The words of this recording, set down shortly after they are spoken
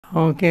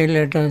Okay,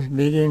 let us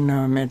begin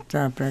our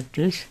metta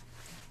practice.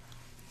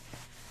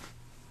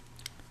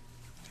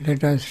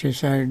 Let us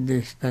recite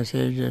these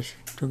passages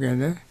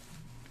together.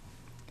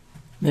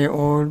 May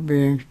all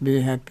beings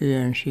be happy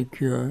and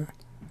secure.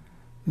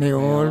 May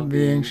all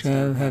beings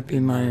have happy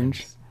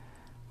minds.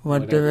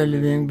 Whatever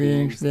living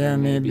beings there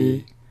may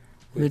be,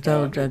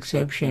 without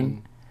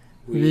exception,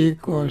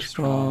 weak or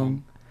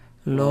strong,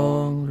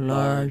 long,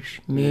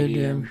 large,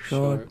 medium,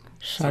 short,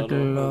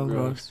 subtle or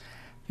gross,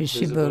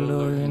 visible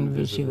or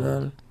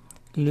invisible,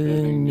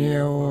 living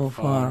near or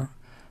far,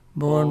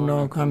 born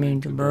or coming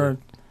to birth,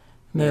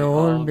 may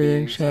all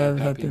beings have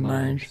happy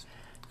minds.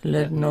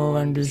 Let no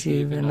one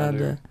deceive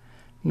another,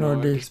 nor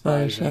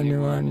despise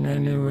anyone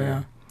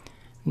anywhere.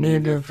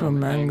 Neither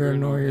from anger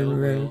nor ill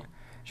will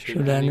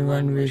should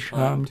anyone wish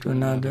harm to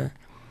another.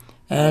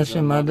 As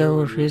a mother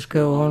would risk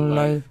her own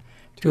life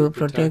to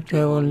protect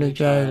her only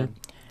child,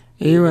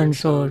 even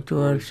so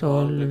towards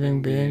all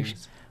living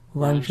beings,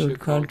 one should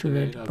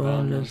cultivate a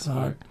boundless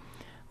heart.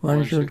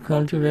 One should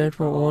cultivate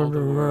for all the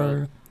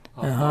world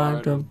a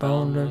heart of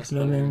boundless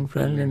loving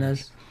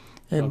friendliness,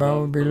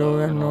 above, below,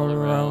 and all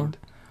around,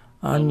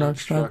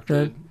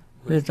 unobstructed,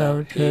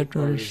 without hate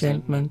or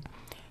resentment,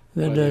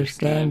 whether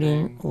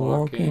standing,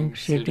 walking,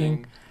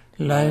 sitting,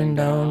 lying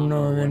down,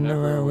 or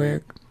whenever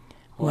awake.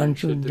 One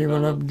should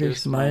develop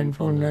this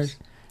mindfulness.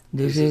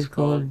 This is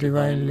called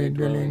divinely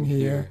dwelling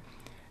here,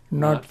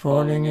 not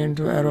falling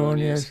into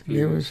erroneous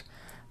views,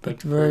 but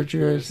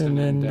virtuous and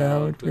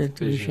endowed with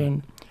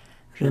vision,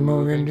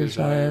 removing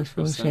desires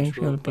for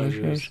sensual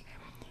pleasures.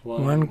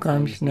 One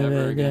comes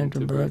never again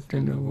to birth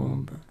in the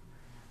womb.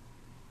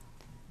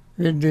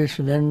 With this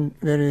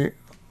very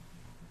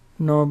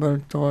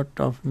noble thought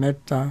of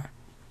metta,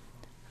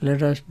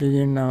 let us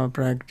begin our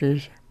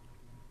practice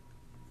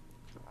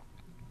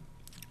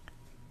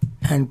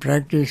and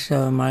practice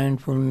our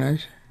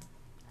mindfulness.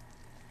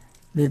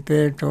 We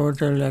pay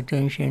total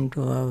attention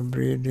to our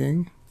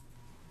breathing,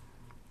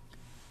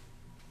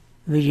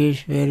 which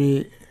is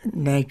very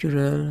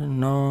natural,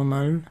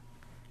 normal,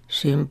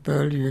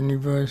 simple,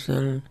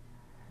 universal,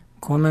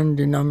 common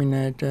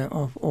denominator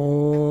of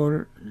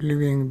all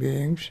living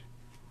beings.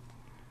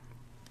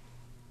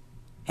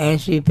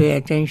 As we pay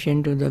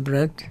attention to the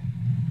breath,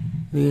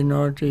 we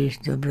notice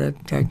the breath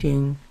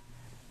touching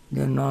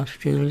the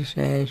nostrils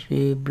as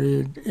we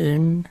breathe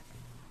in,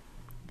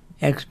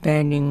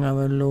 expanding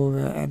our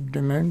lower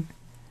abdomen,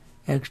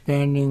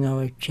 expanding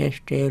our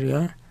chest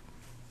area.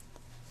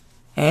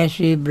 As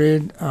we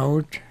breathe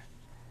out,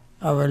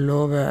 our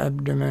lower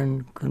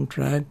abdomen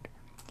contracts,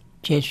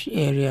 chest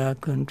area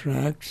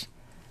contracts,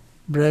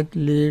 breath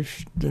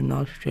leaves the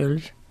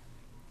nostrils,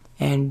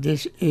 and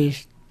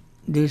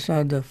these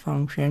are the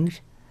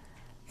functions,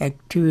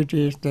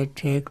 activities that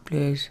take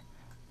place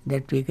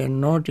that we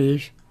can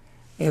notice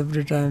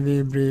every time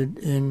we breathe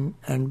in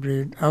and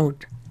breathe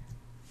out.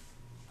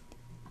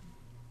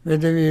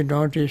 Whether we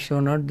notice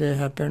or not, they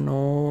happen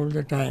all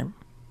the time.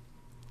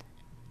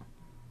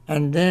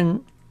 And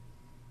then,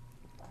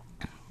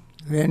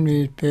 when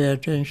we pay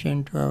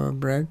attention to our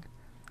breath,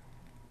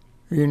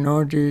 we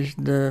notice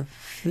the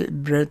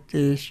breath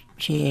is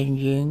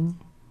changing,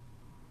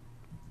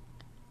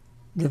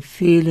 the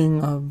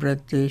feeling of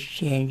breath is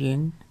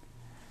changing,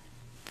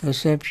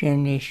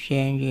 perception is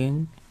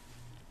changing,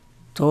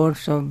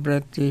 thoughts of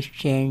breath is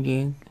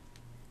changing,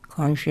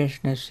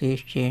 consciousness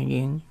is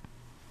changing.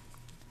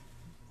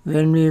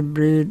 When we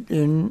breathe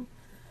in,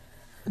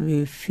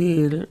 we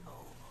feel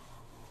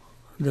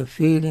the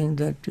feeling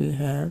that we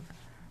have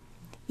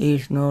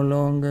is no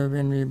longer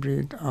when we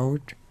breathe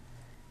out.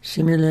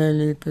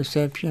 Similarly,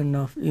 perception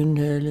of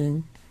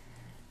inhaling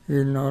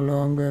will no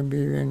longer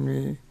be when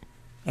we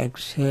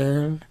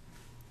exhale.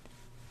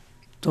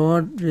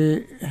 Thought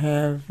we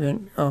have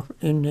of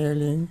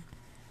inhaling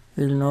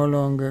will no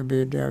longer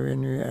be there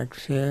when we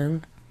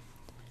exhale.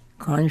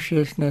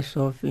 Consciousness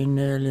of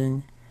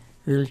inhaling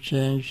will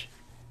change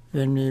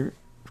when we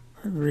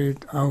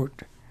breathe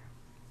out.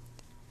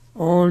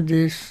 All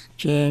this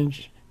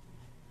change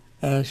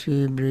as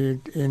we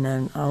breathe in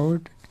and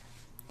out.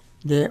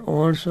 They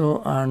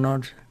also are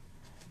not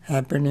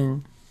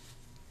happening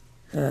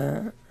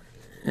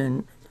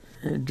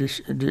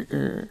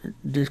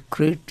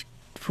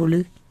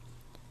discretely.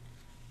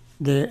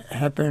 They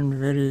happen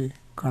very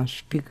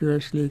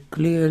conspicuously,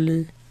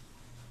 clearly.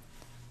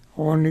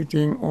 Only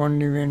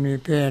when we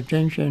pay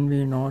attention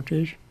we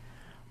notice.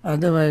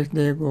 Otherwise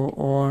they go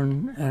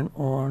on and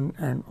on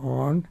and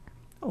on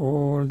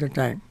all the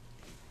time.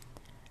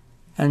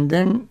 And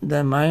then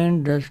the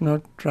mind does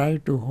not try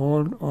to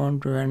hold on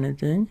to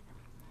anything.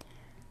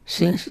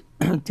 Since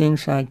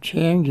things are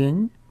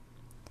changing,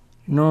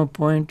 no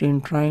point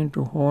in trying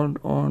to hold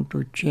on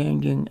to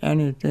changing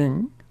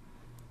anything.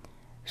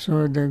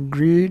 So the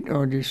greed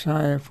or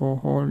desire for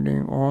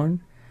holding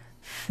on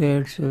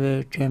fades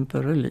away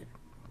temporarily.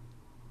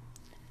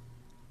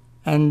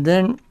 And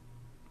then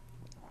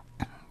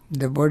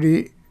the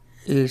body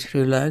is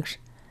relaxed,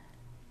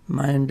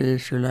 mind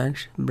is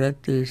relaxed,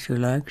 breath is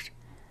relaxed.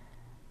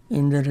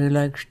 In the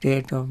relaxed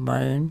state of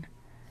mind,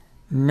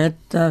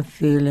 metta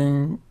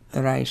feeling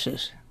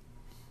arises.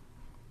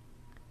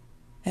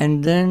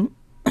 And then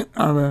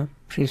our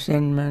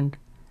resentment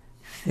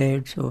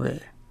fades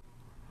away.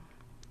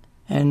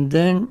 And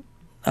then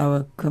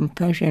our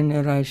compassion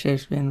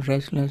arises when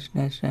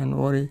restlessness and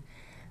worry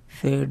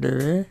fade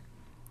away.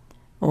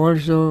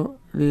 Also,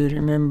 we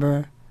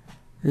remember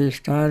we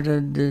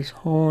started this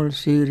whole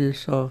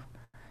series of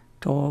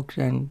talks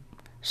and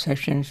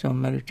sessions of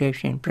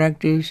meditation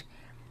practice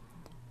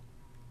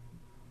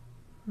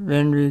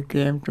when we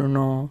came to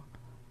know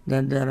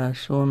that there are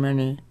so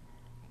many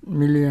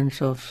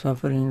millions of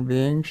suffering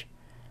beings,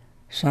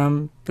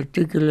 some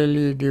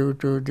particularly due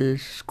to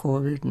this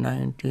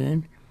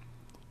COVID-19,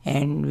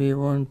 and we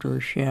want to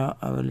share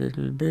our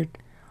little bit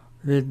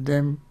with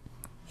them,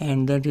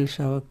 and that is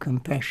our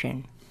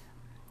compassion.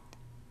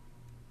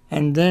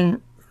 And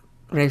then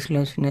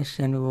restlessness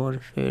and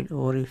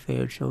worry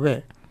fades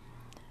away.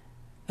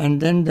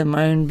 And then the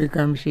mind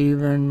becomes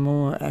even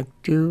more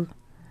active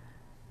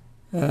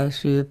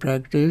as we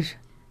practice.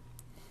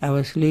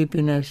 Our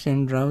sleepiness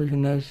and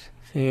drowsiness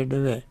fade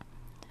away.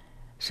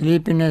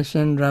 Sleepiness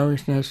and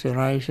drowsiness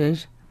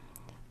arises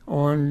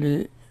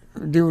only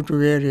due to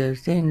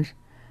various things.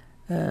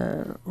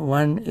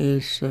 One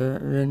is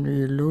when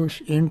we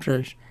lose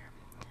interest,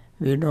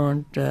 we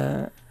don't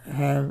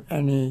have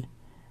any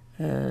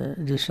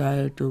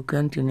desire to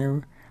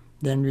continue,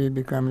 then we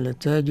become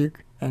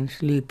lethargic and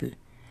sleepy.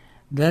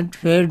 That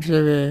fades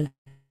away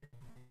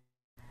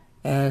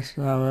as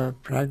our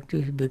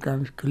practice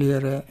becomes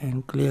clearer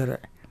and clearer.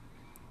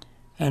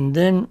 And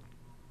then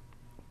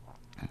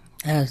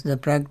as the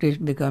practice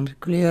becomes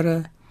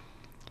clearer,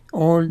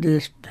 all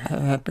this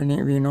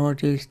happening, we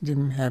notice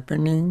them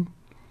happening,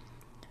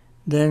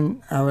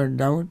 then our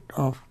doubt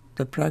of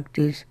the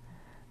practice,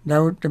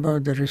 doubt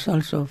about the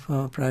results of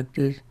our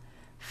practice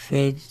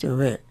fades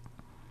away.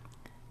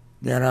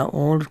 There are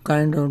all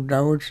kinds of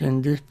doubts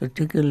in this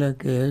particular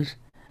case.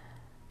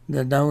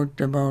 The doubt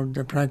about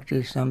the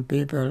practice, some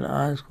people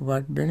ask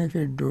what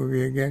benefit do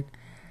we get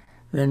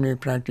when we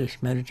practice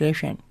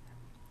meditation.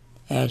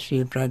 As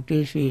we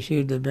practice, we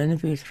see the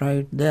benefits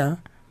right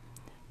there.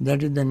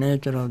 That is the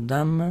nature of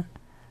Dhamma.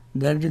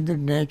 That is the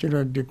nature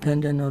of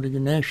dependent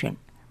origination.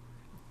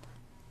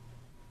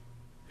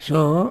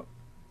 So,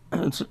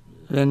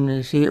 when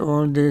we see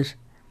all this,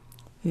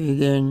 we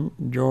gain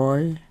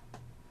joy,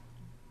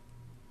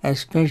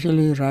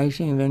 especially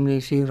rising. When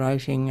we see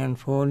rising and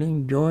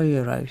falling, joy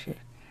arises.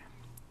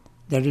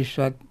 That is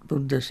what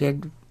Buddha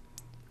said,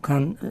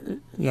 yato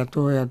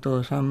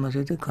yato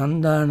sammasiti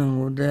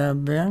khandanam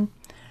udayabhyam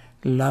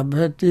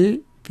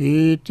labhati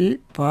piti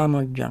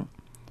pamajjam.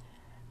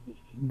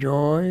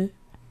 Joy,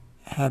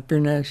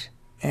 happiness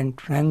and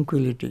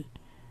tranquility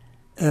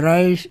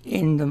arise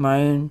in the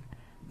mind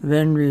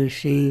when we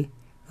see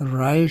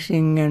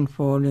rising and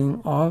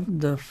falling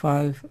of the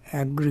five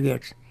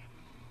aggregates.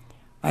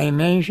 I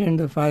mentioned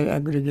the five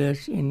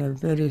aggregates in a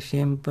very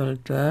simple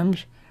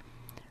terms,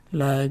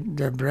 like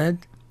the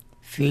breath,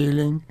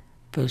 feeling,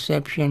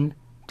 perception,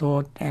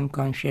 thought and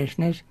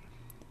consciousness.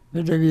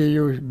 Whether we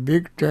use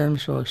big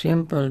terms or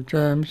simple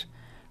terms,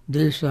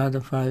 these are the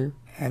five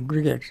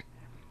aggregates.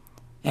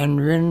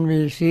 And when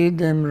we see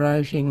them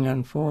rising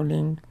and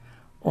falling,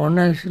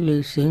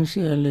 honestly,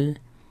 sincerely,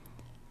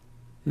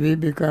 we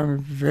become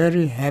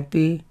very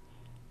happy,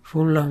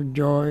 full of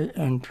joy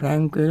and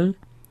tranquil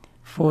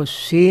for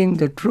seeing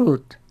the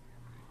truth.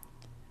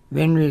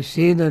 When we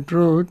see the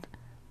truth,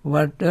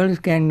 what else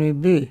can we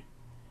be?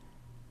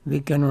 We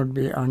cannot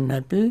be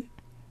unhappy,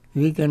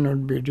 we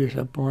cannot be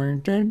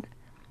disappointed,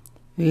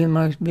 we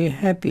must be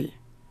happy,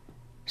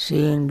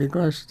 seeing,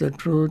 because the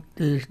truth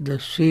is the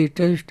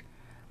sweetest,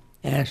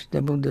 as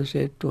the Buddha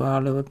said to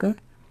Alavaka,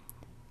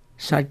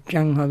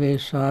 Satyang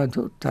have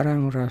sadhu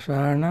tarang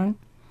rasana.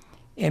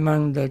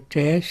 Among the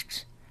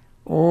tastes,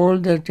 all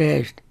the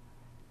taste,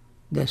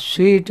 the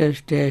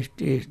sweetest taste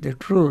is the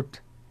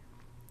truth.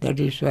 That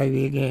is why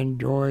we gain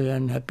joy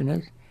and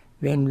happiness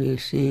when we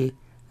see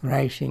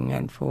rising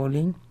and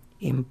falling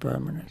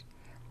impermanence.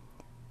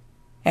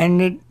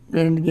 And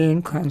when we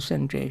gain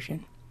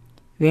concentration.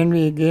 When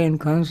we gain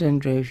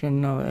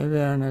concentration, our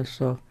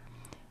awareness of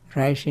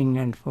rising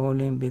and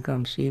falling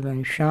becomes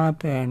even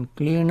sharper and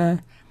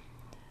cleaner,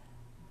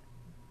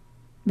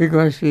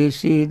 because we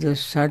see the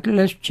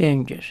subtlest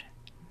changes.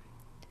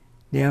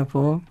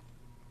 Therefore,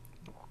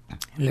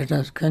 let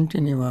us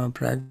continue our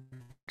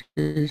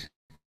practice.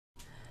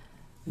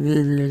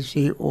 We will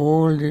see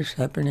all this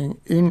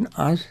happening in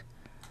us.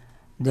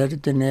 That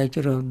is the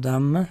nature of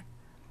Dhamma,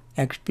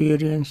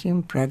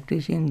 experiencing,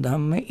 practicing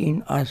Dhamma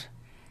in us.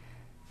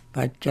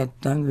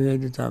 Paccattam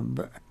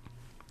Veditabba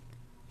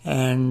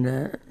and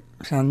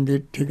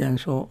Sanditthik and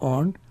so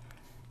on.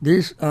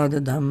 These are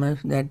the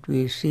Dhammas that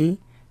we see,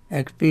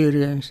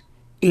 experience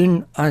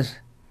in us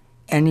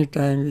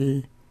anytime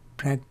we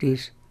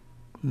practice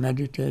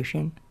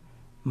meditation,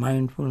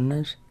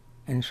 mindfulness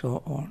and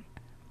so on.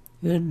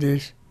 With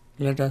this,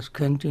 let us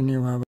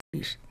continue our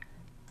practice.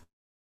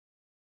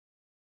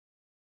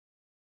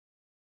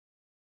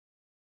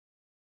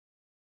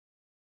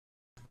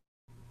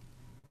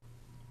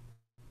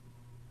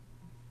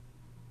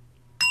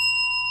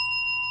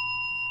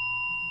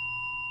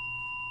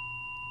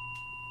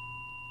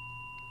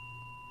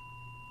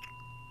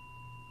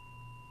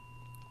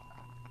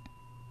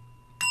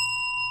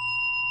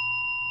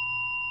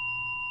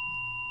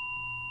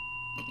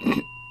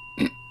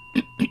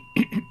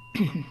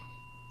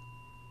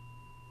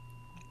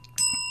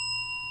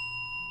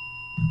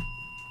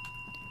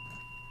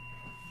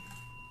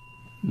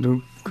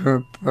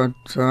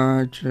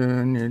 दुःखपत्ताच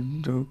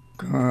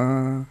निर्दुःखा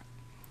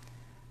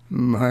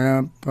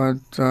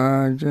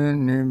भयपत्ताच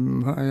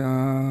Nirbhaya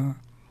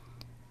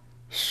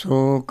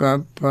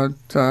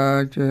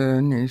शोकपत्ताच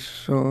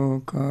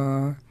निःशोका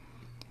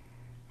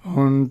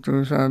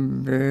Hontu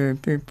sabbe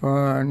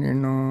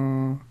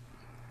pipanino.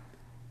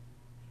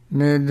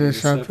 May the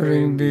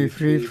suffering be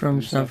free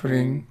from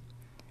suffering.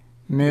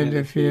 May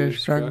the fear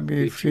struck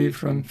be free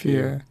from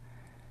fear.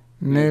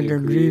 May the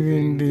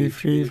grieving be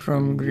free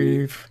from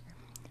grief.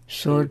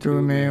 So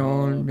too may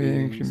all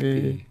beings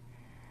be.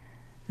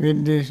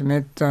 With this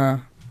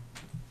metta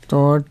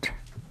thought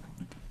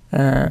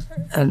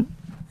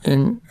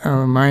in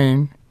our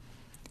mind,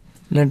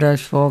 let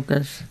us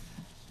focus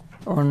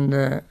on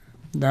the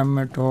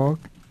Dhamma talk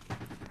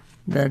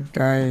that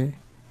I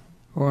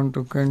want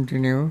to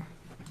continue.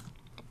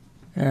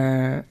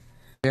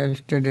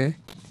 Yesterday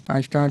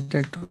I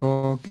started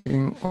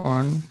talking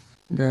on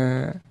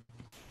the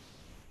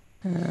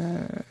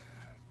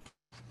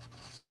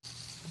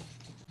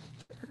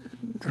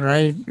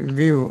right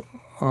view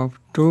of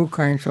two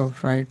kinds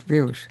of right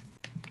views.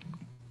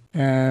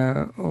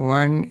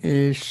 One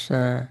is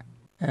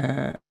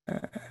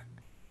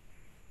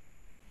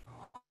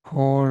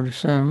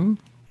wholesome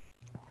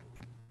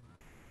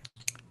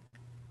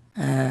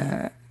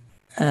and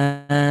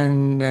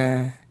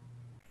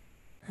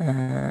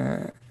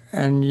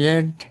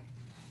yet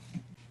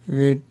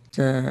with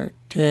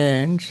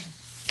taints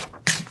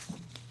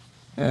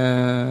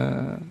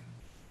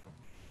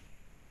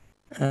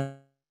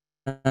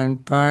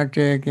and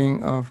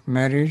partaking of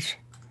merits,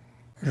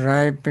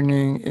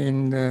 ripening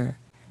in the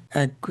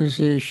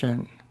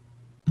acquisition.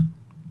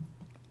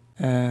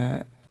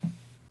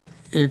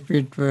 If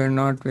it were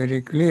not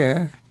very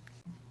clear,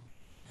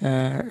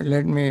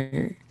 let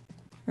me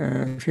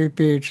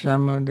repeat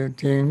some of the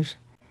things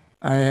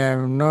I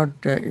have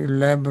not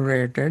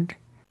elaborated.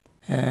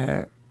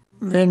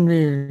 When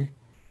we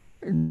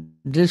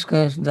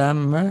discuss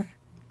Dhamma,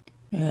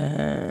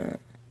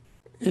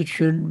 it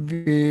should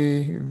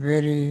be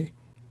very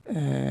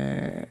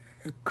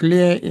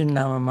clear in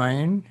our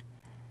mind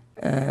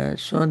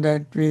so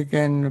that we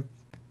can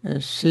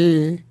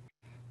see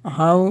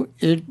how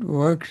it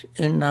works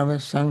in our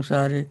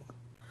samsaric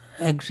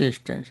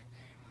existence.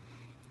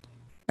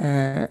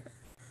 The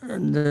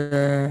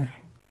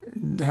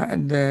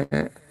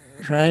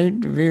right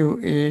view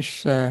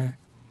is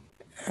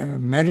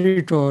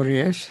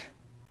meritorious,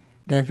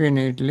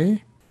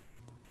 definitely.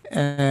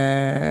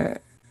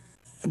 That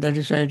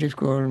is why it is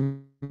called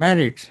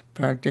merits,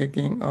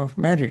 partaking of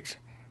merits.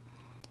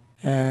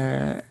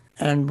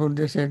 And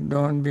Buddha said,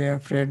 don't be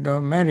afraid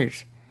of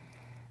merits.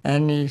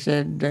 And he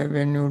said that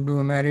when you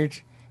do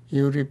merits,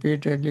 you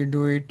repeatedly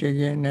do it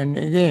again and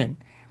again.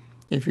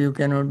 If you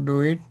cannot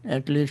do it,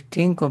 at least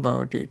think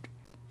about it.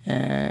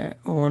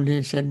 All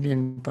he said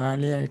in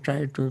Pali, I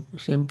try to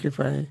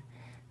simplify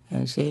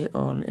and say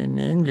all in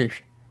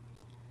English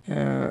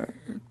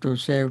to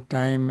save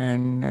time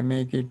and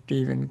make it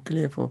even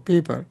clear for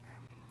people.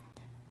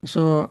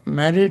 So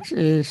marriage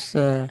is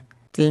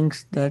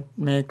things that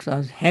makes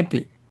us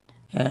happy.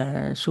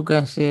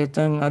 Sukha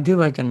setang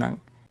adhivachanang.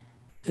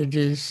 It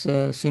is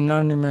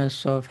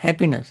synonymous of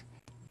happiness.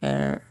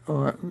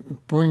 Or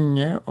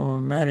punya or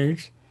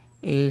marriage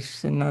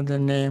is another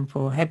name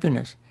for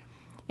happiness.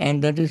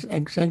 And that is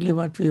exactly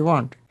what we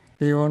want.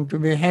 We want to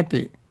be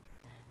happy.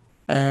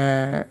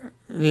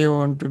 We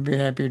want to be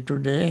happy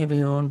today,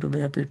 we want to be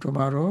happy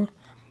tomorrow.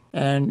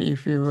 And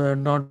if we were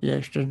not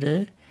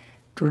yesterday,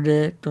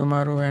 today,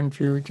 tomorrow and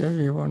future,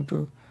 we want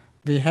to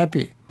be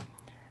happy.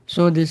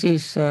 So this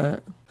is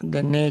the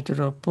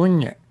nature of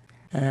punya,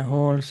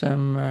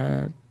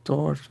 wholesome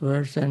thoughts,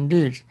 words and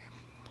deeds.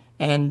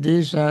 And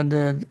these are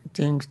the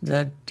things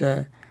that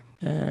go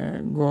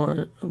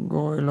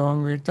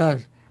along with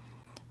us.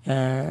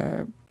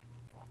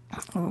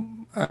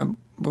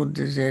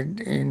 Buddha said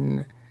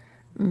in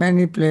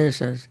many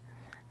places,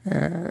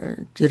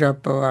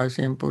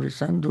 Chirapavasim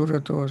Purisan,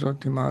 Durato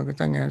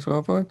Sotimagatang and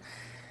so forth,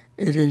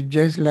 it is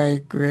just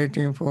like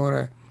waiting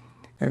for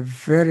a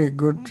very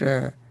good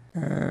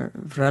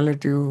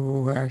relative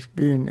who has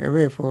been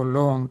away for a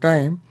long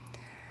time.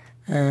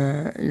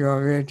 You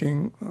are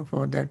waiting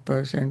for that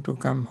person to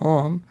come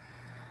home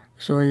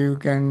so you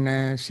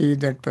can see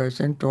that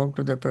person, talk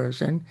to the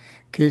person,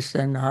 kiss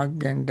and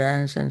hug and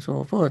dance and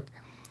so forth.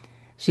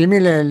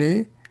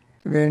 Similarly,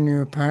 when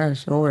you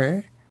pass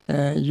away,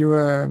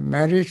 your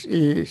marriage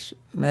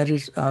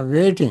are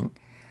waiting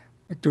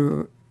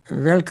to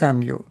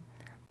welcome you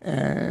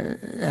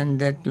and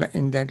that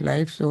in that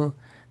life, so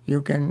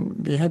you can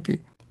be happy.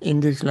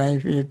 In this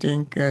life, you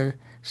think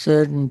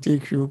certain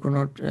things you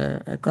cannot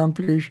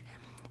accomplish,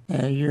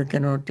 you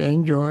cannot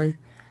enjoy,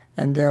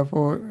 and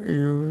therefore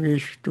you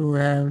wish to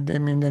have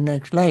them in the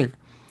next life.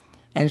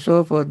 And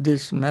so for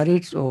this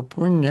merits or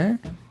punya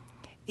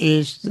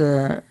is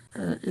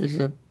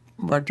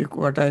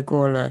what I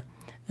call a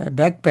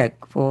backpack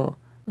for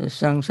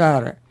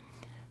samsara.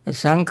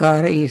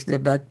 Sankhara is the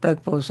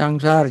backpack for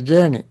samsara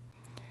journey.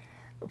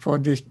 For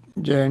this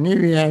journey,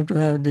 we have to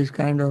have this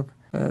kind of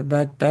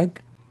backpack,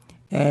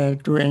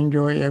 to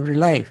enjoy every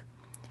life.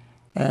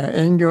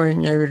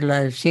 Enjoying every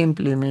life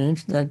simply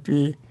means that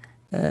we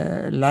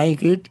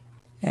like it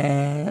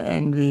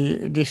and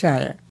we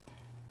desire.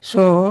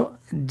 So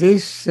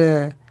this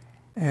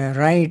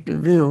right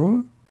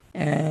view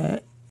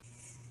and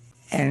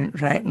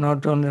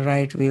not only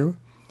right view,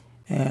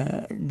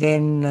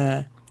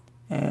 then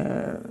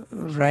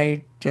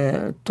right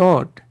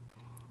thought,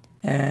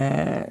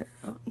 uh,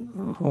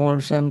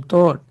 wholesome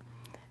thought,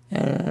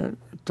 uh,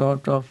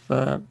 thought of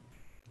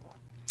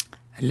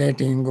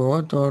letting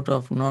go, thought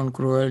of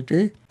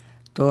non-cruelty,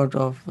 thought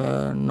of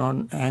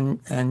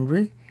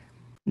non-angry.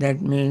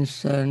 That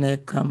means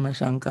nekkhamma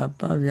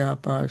sankappa,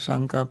 vyapa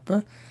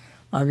sankappa,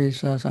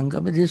 avisa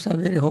sankappa. These are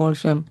very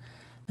wholesome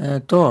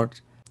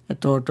thoughts. A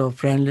thought of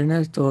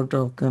friendliness, thought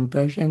of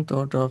compassion,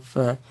 thought of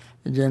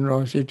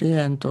generosity,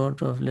 and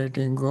thought of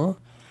letting go.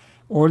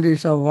 All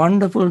these are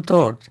wonderful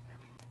thoughts.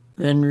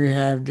 When we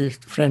have this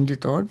friendly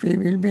thought, we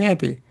will be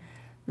happy.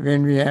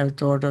 When we have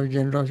thought of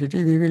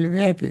generosity, we will be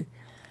happy,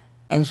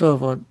 and so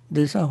forth.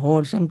 These are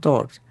wholesome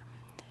thoughts.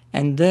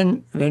 And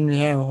then when we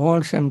have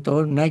wholesome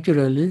thought,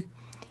 naturally,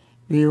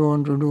 we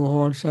want to do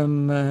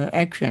wholesome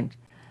actions.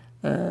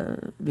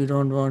 We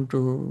don't want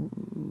to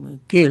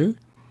kill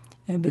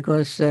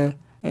because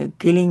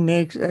killing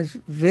makes us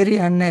very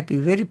unhappy,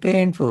 very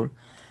painful.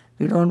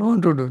 We don't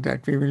want to do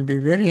that. We will be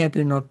very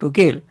happy not to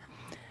kill.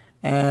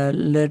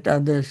 Let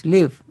others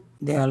live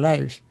their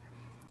lives.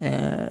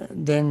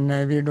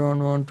 Then we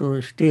don't want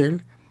to steal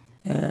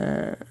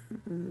uh,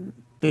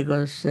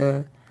 because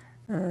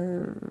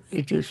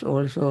it is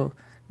also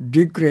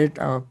degrade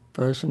our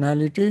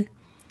personality,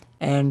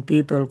 and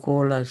people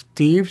call us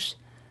thieves,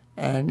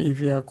 and if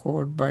we are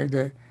caught by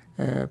the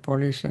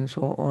police and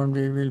so on,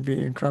 we will be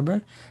in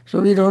trouble.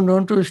 So we don't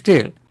want to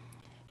steal.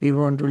 We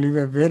want to live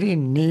a very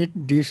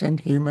neat,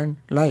 decent human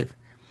life.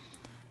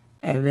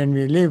 And when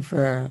we live,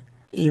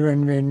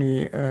 even when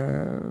we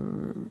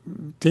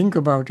think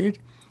about it,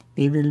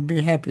 we will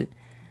be happy.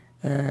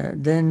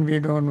 Then we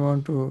don't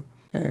want to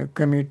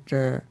commit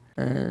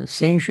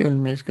sensual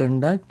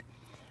misconduct,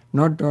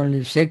 not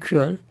only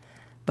sexual,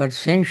 but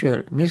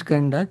sensual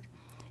misconduct,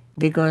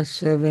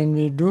 because when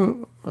we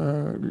don't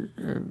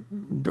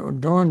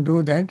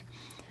do that,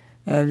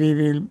 we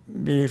will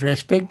be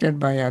respected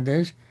by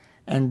others,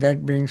 and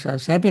that brings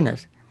us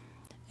happiness,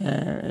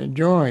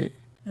 joy,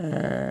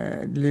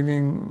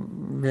 living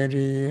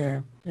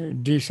very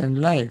decent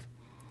life.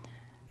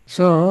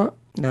 So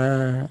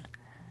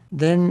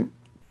then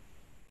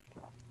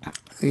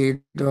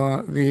we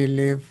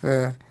live,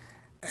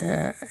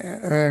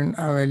 earn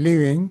our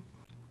living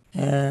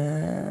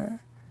in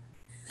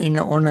an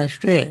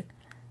honest way.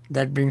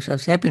 That brings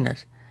us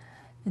happiness.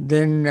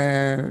 Then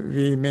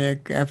we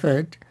make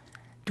effort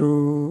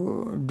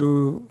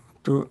to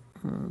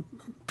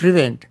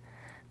prevent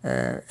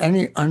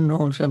any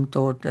unwholesome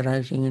thought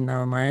arising in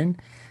our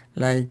mind,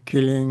 like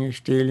killing,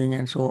 stealing,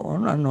 and so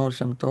on.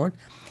 Unwholesome thoughts,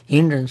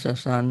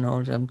 hindrances are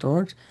unwholesome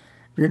thoughts.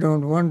 We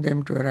don't want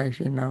them to arise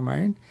in our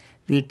mind.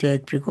 We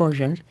take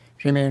precautions,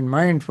 remain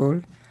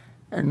mindful,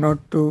 and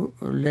not to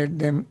let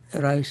them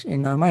arise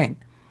in our mind.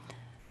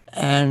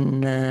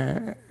 And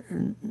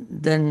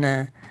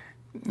then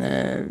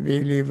we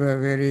live a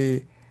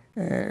very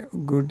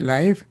good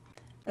life.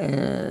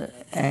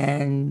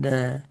 And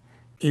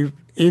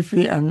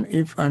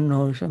if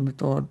unwholesome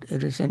thought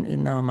arisen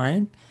in our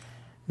mind,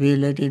 we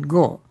let it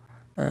go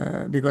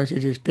because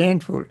it is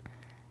painful.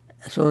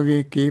 So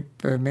we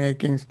keep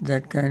making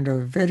that kind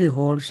of very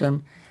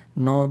wholesome,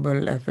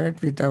 noble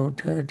effort without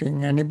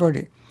hurting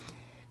anybody.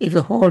 If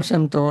a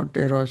wholesome thought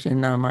arose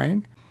in our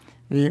mind,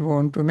 we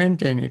want to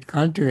maintain it,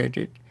 cultivate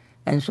it,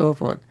 and so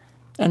forth.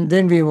 And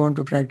then we want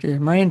to practice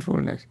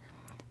mindfulness.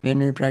 When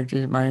we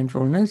practice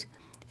mindfulness,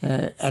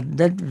 at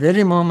that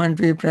very moment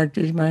we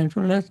practice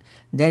mindfulness,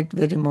 that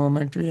very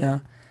moment we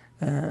are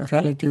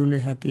relatively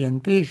happy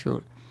and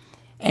peaceful.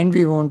 And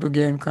we want to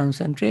gain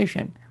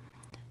concentration.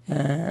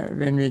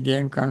 When we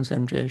gain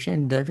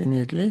concentration,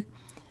 definitely,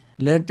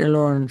 let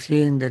alone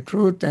seeing the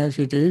truth as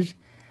it is,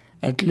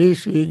 at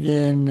least we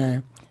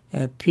gain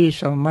a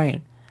peace of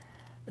mind.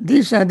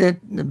 These are the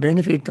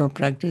benefit of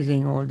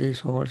practicing all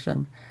these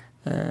wholesome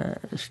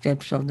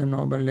steps of the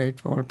Noble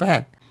Eightfold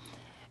Path.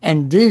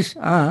 And these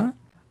are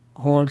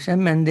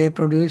wholesome, and they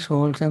produce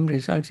wholesome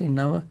results in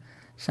our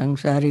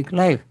samsaric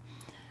life.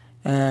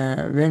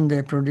 When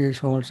they produce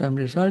wholesome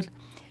results,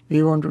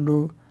 we want to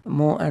do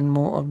more and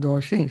more of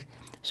those things.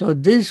 So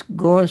this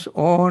goes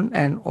on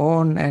and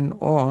on and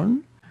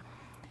on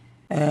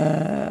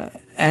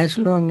as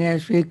long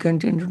as we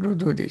continue to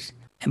do this.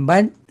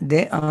 But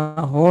they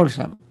are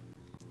wholesome,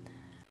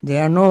 they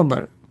are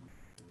noble,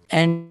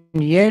 and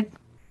yet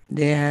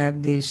they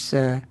have this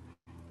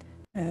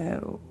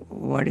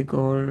what you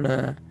call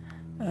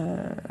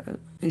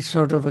it's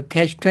sort of a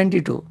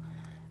catch-22.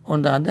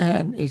 On the other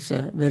hand, it's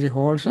very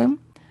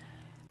wholesome,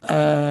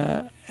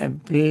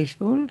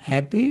 peaceful,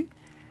 happy,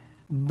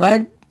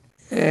 but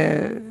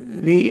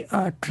we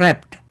are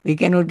trapped. We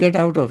cannot get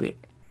out of it.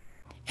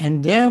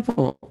 And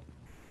therefore,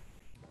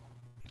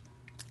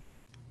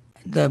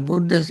 the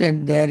Buddha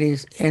said there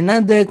is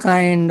another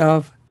kind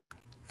of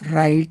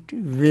right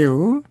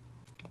view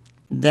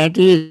that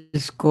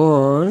is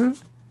called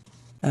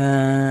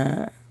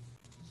right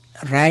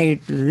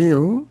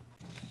view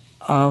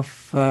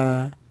of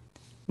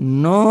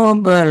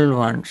noble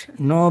ones,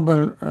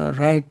 noble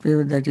right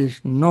view that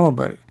is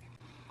noble.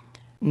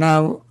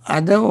 Now,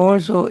 other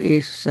also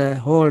is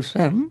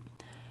wholesome,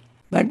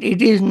 but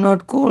it is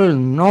not called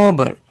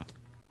noble.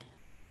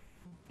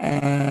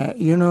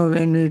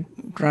 When we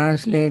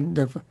translate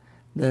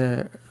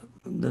the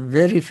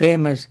very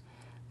famous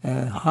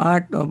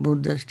heart of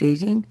Buddha's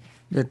teaching,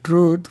 the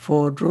truth,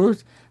 four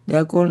truths, they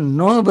are called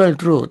noble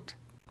truth.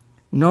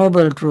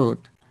 Noble truth.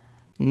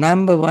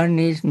 Number one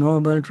is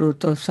noble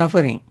truth of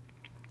suffering.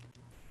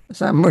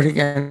 Somebody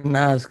can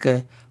ask,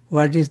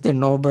 what is the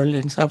noble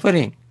in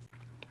suffering?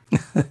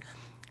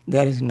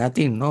 There is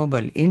nothing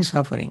noble in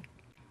suffering.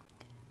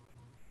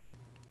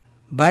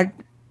 But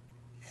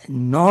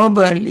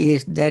noble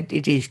is that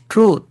it is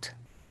truth.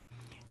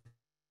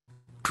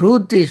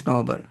 Truth is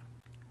noble.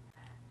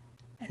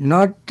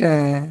 Not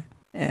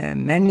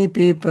many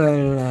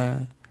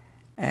people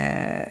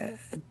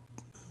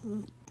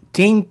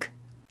think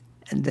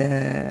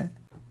the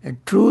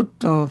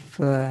truth of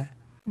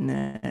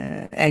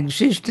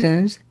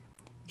existence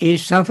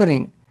is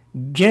suffering.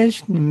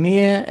 Just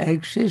mere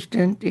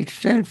existence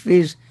itself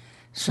is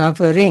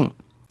suffering.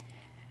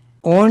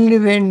 Only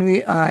when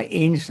we are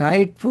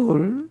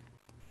insightful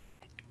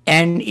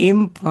and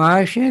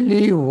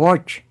impartially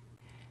watch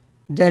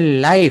the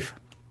life,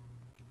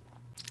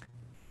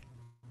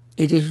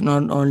 it is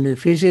not only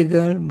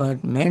physical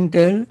but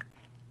mental,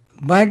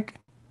 but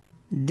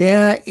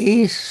there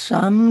is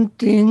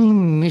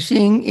something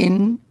missing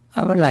in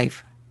our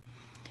life.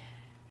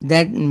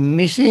 That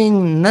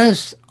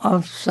missingness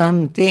of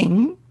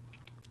something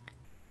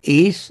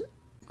is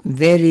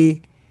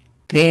very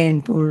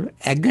painful,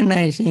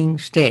 agonizing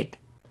state.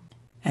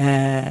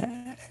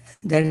 That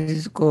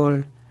is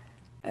called,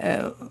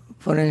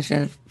 for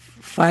instance,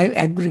 5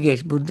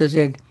 aggregates. Buddha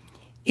said,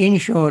 in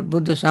short,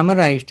 Buddha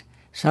summarized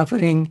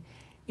suffering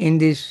in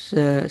this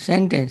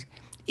sentence.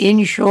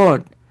 In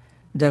short,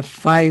 the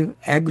 5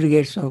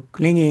 aggregates of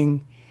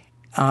clinging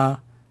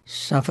are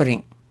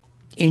suffering.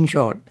 In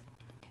short,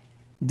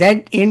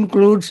 that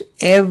includes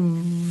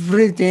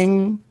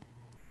everything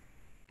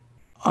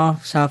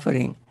of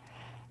suffering.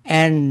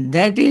 And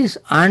that is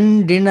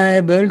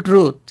undeniable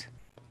truth.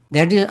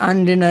 That is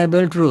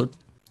undeniable truth.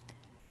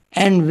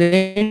 And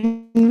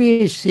when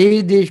we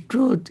see this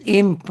truth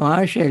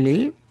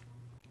impartially,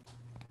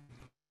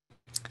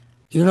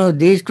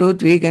 this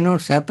truth we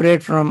cannot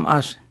separate from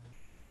us.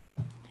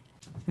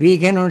 We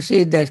cannot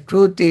say that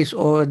truth is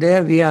over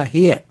there, we are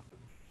here.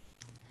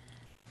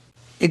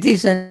 It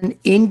is an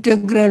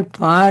integral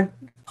part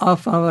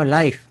of our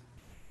life.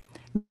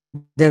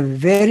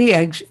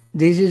 This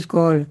is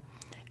called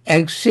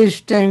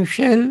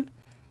existential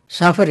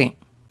suffering.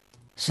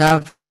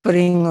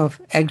 Suffering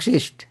of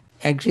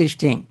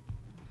existing.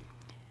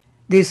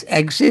 This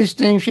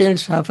existential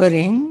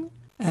suffering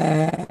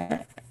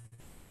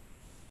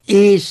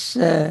is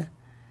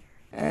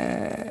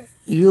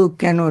you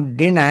cannot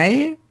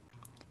deny,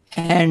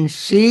 and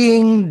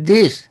seeing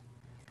this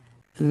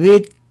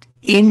with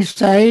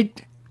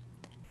insight,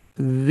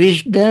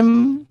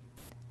 wisdom,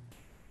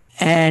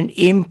 and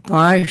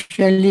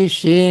impartially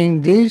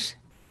seeing this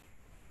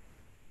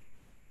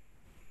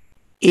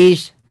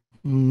is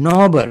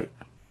noble.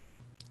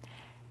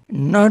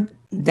 Not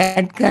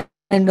that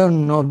kind of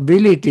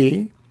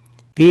nobility.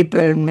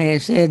 People may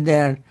say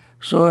that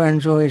so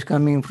and so is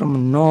coming from a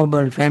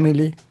noble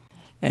family,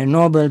 a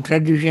noble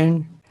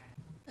tradition,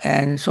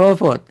 and so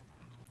forth.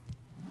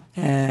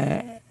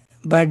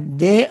 But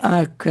they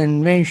are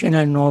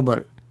conventional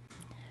noble.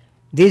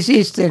 This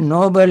is the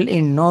noble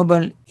in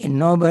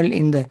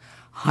the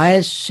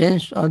highest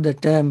sense of the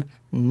term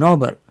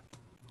noble.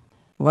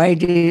 Why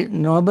it is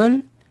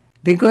noble?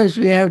 Because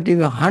we have to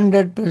be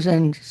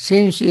 100%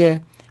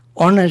 sincere,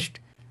 honest,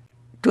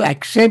 to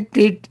accept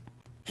it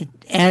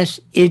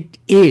as it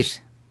is.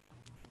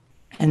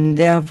 And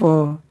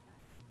therefore,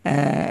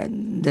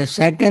 the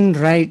second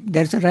right,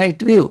 that's a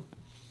right view.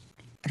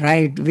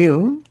 Right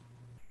view,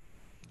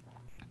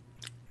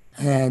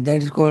 that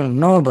is called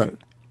noble.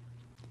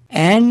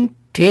 And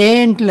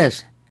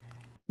taintless,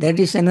 that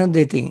is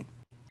another thing.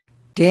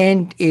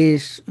 Taint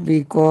is,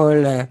 we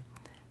call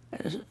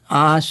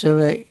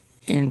asava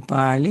in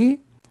Pali.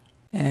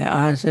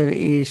 Asava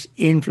is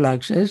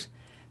influxes,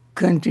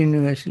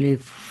 continuously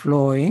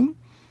flowing.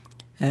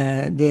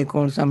 They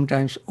call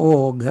sometimes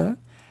yoga,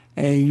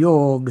 and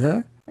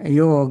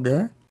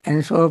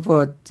so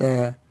forth.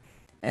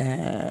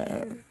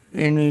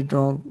 When we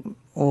talk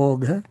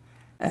yoga,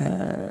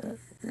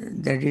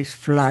 that is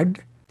flood,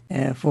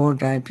 4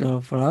 types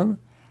of flood,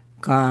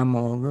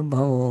 Kama-yoga,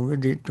 Bhava-yoga,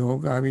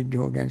 Ditta-yoga,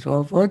 Avidya-yoga, and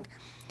so forth.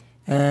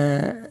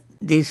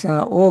 These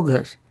are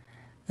yogas,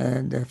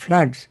 the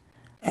floods.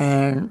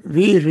 And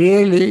we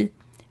really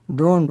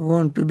don't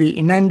want to be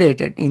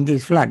inundated in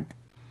this flood.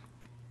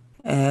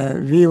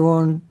 We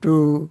want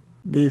to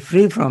be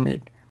free from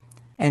it.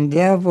 And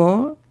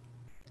therefore,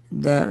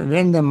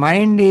 when the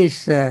mind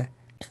is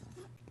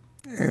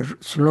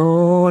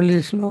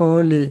slowly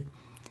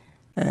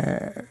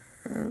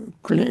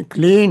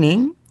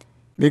cleaning,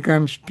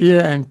 becomes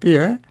pure and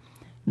pure,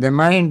 the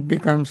mind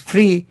becomes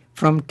free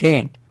from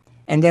taint.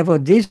 And therefore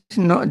this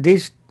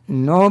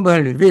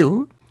noble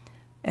view,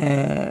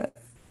 that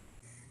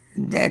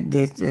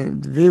this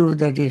view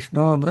that is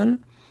noble,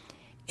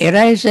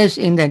 arises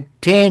in the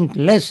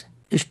taintless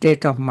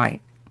state of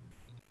mind,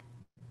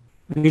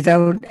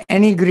 without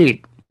any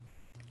greed,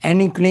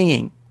 any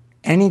clinging,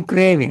 any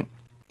craving.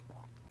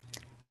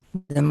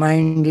 The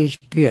mind is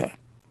pure.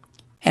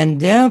 And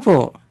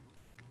therefore,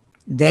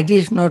 that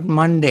is not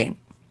mundane.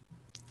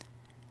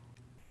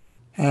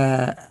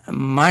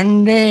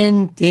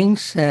 Mundane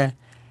things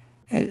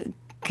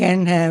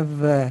can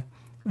have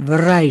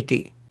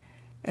variety,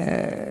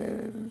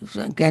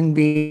 can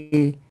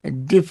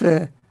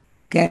differ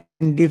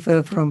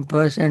from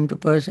person to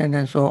person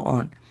and so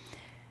on.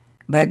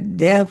 But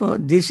therefore,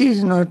 this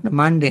is not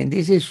mundane.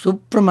 This is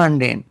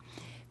supramundane,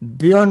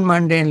 beyond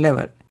mundane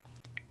level.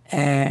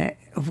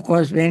 Of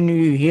course, when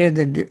you hear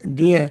the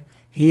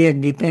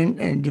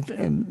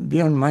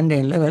beyond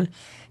mundane level,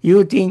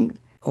 you think,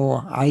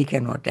 oh, I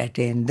cannot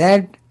attain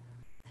that.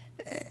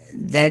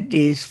 That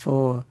is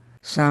for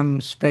some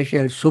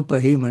special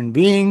superhuman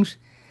beings.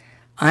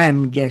 I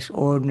am just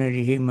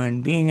ordinary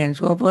human being and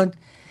so forth.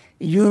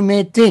 You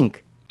may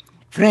think,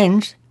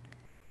 friends,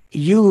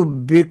 you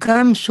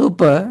become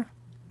supramundane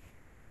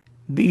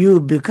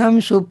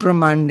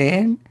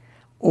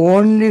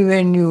only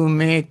when you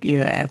make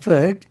your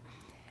effort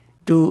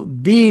to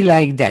be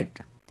like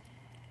that.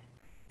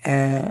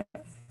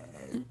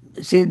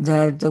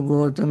 Siddhartha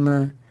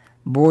Gautama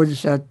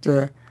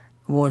Bodhisattva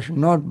was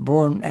not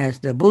born as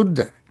the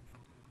Buddha.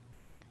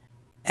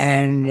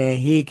 And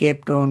he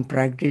kept on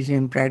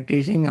practicing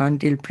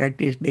until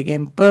practice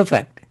became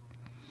perfect.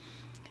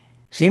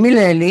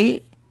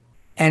 Similarly,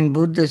 and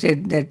Buddha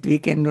said that we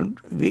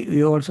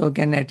also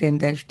can attain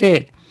that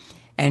state.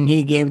 And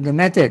he gave the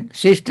method,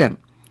 system,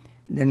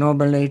 the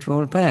Noble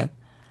Eightfold Path.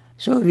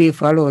 So we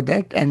follow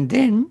that, and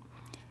then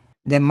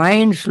the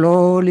mind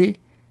slowly,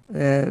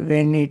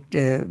 when it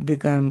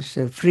becomes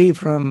free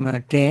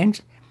from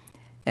taints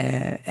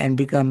and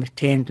becomes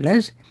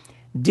taintless,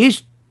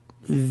 this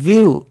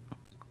view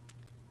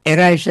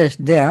arises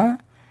there,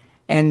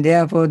 and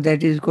therefore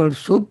that is called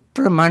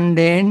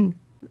supramundane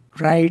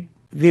right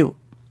view.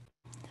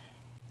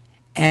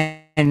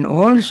 And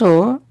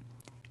also,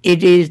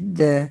 it is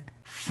the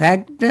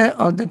factor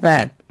of the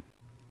path.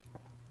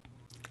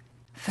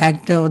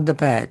 Factor of the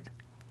path.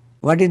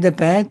 What is the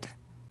path?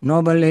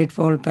 Noble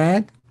Eightfold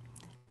Path.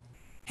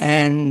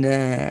 And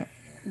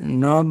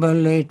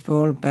Noble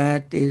Eightfold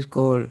Path is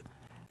called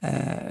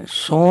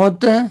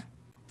Sota.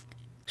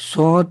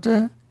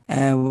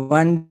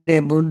 One day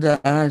Buddha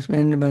asked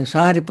Venerable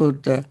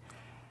Sariputta,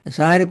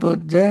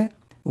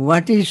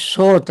 what is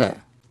Sota?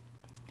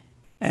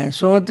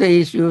 Sota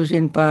is used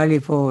in Pali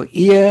for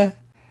ear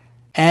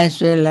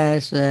as well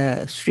as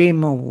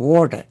stream of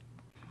water.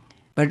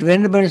 But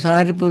Venerable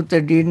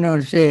Sariputta did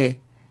not say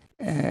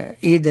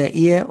either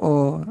ear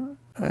or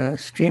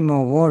stream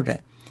of water.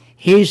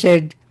 He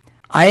said,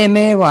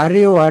 Ayame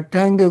varyo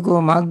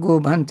attangiko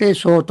maggo Bhante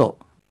soto.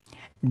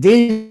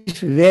 This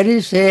very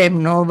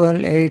same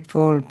Noble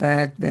Eightfold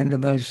Path,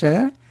 Venerable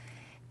Sir,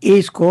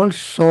 is called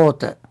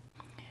Sota.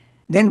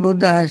 Then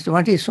Buddha asked,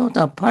 what is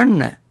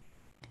Sotapanna?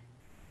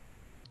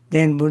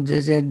 Then Buddha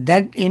said,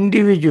 that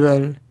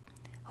individual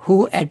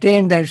who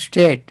attained that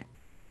state,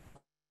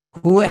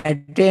 who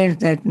attains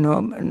that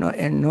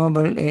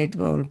Noble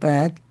Eightfold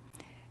Path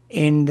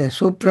in the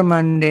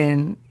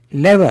supramundane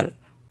level,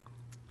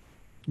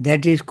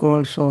 that is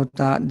called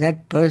Sota.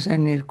 That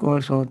person is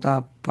called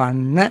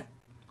Sotapanna.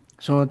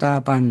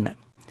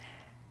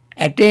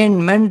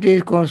 Attainment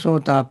is called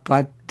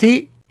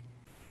Sotapatti.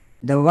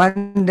 The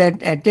one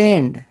that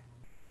attained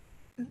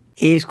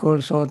is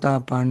called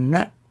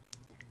Sotapanna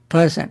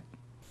person.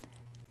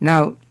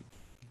 Now,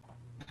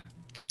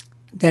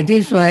 that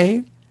is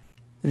why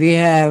we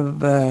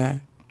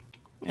have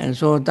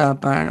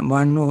Sotapanna,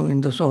 one who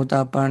in the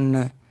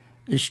Sotapanna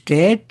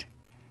state,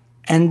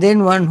 and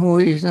then one who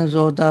is in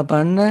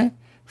Sotapanna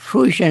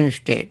fruition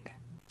state.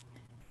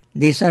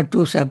 These are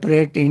two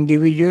separate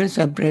individuals,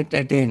 separate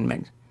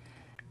attainments.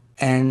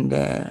 And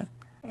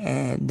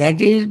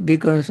that is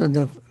because of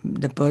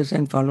the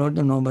person followed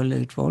the Noble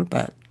Eightfold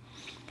Path.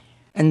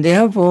 And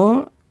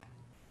therefore,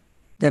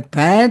 the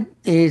path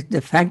is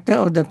the factor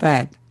of the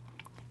path.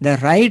 The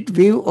right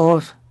view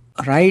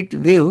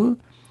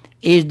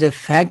is the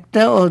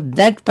factor of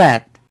that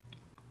path.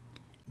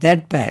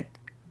 That path.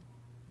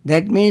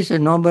 That means the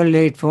Noble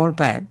Eightfold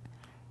Path.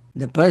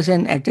 The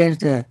person attains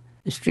the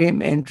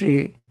stream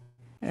entry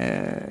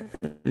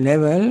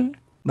level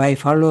by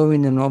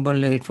following the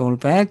Noble Eightfold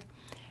Path.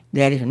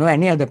 There is no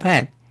any other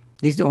path.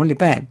 This is the only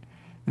path.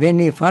 When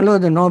we follow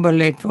the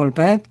Noble Eightfold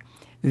Path,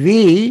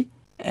 we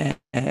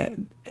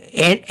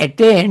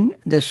attain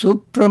the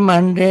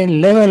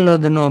supramundane level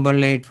of the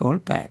Noble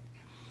Eightfold Path.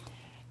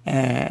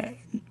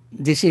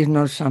 this is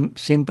not some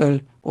simple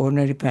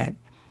ordinary path.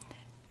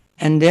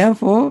 And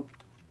therefore,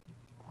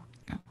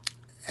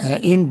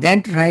 in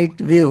that right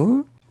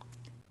view,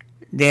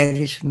 there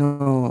is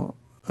no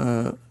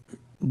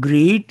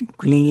greed,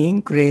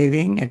 clinging,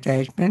 craving,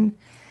 attachment.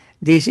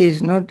 This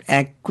is not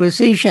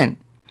acquisition.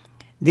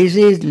 This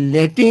is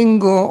letting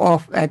go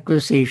of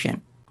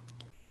acquisition.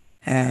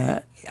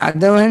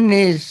 Other one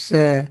is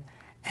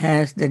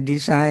has the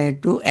desire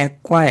to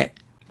acquire,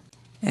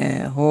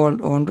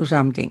 hold on to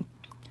something.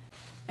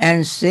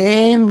 And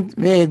same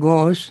way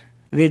goes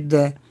with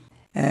the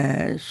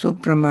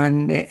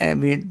supramand,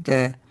 with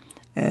the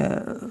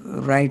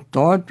right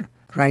thought,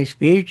 right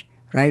speech,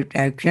 right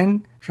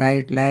action,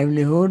 right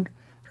livelihood,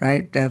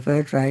 right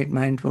effort, right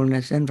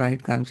mindfulness, and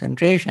right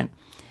concentration.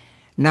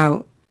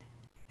 Now,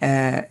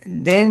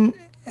 then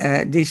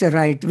this is a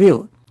right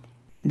view.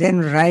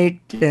 Then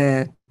right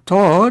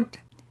thought,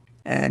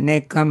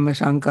 nekkamma,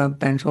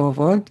 sankalpa, and so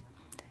forth.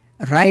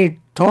 Right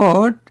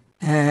thought,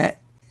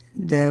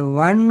 the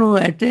one who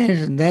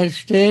attains that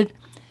state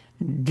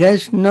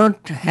does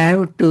not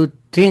have to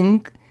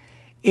think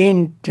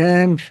in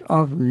terms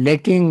of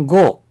letting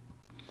go,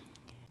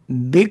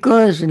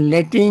 because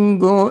letting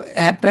go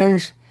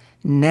happens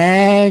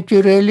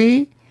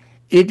naturally.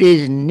 It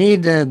is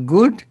neither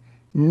good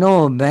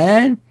nor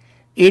bad.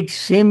 It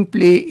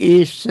simply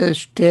is a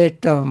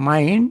state of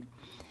mind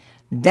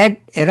that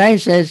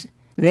arises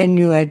when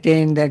you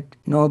attain that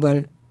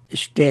noble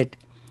state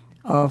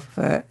of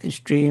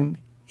stream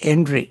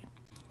entry,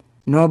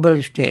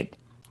 noble state.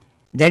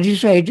 That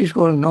is why it is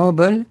called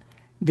noble,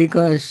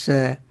 because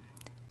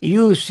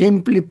you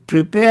simply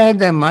prepare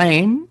the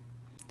mind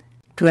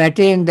to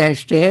attain that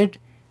state.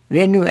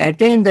 When you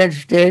attain that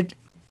state,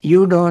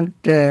 you don't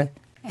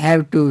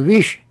have to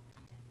wish,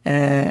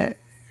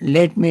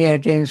 let me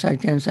attain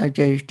such and such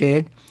a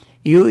state.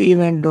 You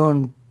even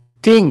don't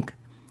think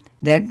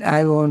that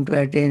I want to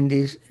attain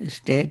this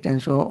state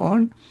and so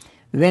on.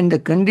 When the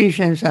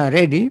conditions are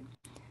ready,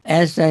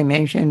 as I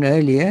mentioned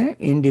earlier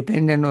in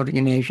dependent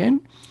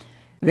origination,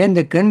 when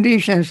the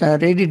conditions are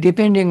ready,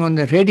 depending on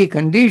the ready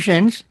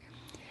conditions,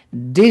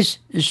 this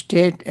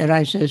state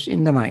arises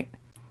in the mind.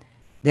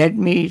 That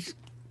means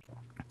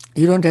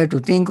you don't have to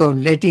think of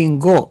letting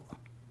go.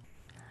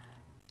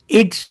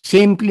 It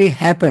simply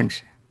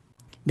happens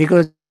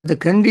because the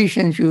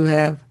conditions you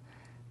have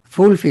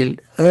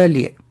fulfilled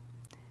earlier,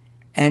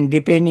 and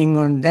depending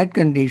on that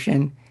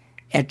condition,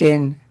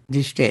 attain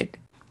this state.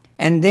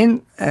 And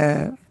then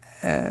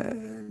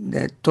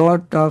the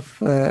thought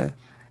of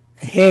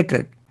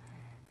hatred.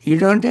 You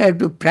don't have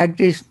to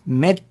practice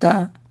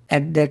metta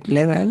at that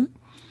level.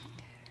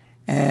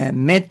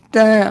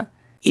 Metta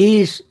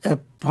is a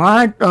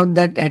part of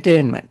that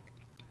attainment.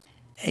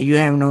 You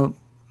have no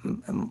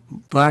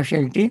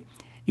partiality.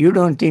 You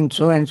don't think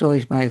so and so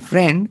is my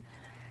friend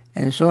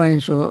and so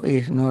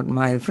is not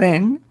my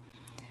friend.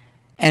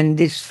 And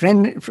this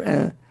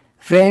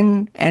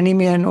friend,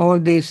 enemy, and all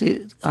these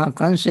are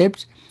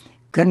concepts,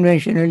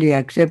 conventionally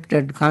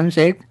accepted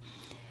concept.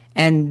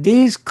 And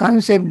this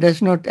concept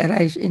does not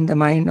arise in the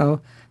mind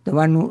of the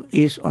one who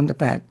is on the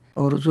path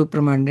or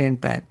supramundane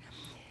path.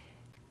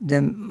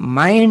 The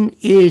mind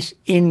is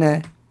in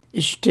a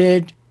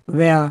state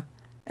where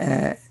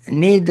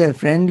neither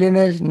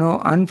friendliness nor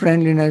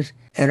unfriendliness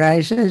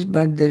arises,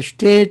 but the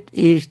state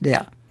is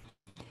there,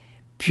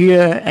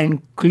 pure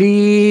and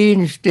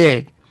clean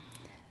state.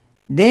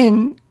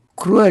 Then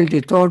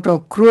cruelty, thought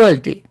of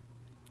cruelty.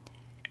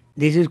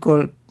 This is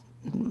called,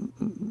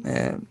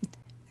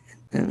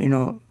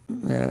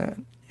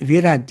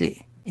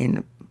 virati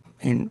in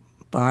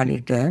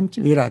Pali terms,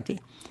 virati.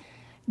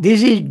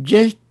 This is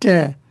just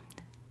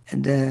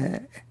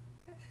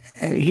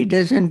he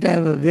doesn't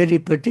have a very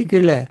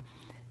particular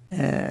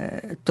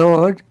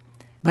thought,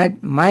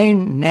 but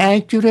mind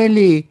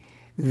naturally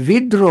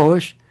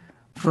withdraws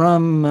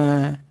from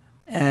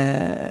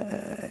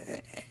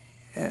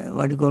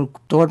what you call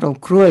thought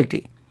of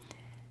cruelty.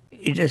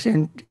 It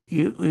doesn't.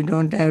 You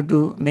don't have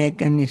to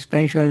make any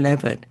special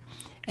effort.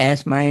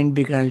 As mind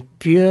becomes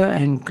pure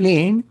and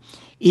clean,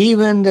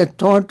 even the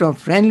thought of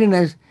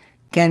friendliness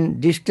can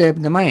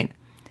disturb the mind,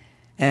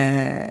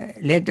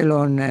 let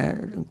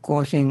alone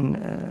causing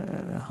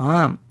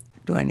harm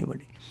to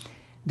anybody.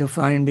 The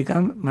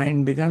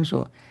mind becomes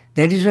so.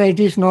 That is why it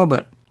is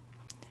noble.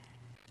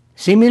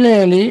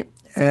 Similarly,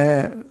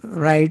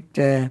 right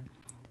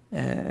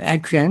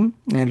action,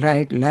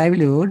 right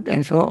livelihood,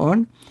 and so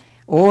on.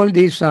 All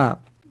these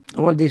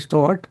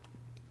thought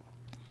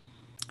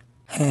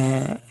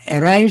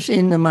arise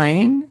in the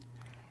mind,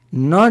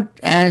 not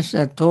as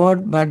a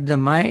thought, but the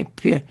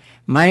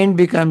mind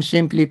becomes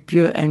simply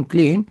pure and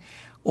clean.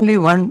 Only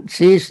one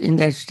sees in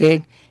that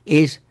state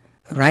is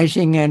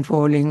rising and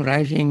falling,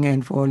 rising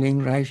and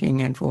falling,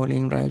 rising and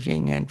falling,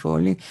 rising and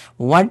falling.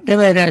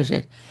 Whatever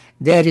arises,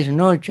 there is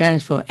no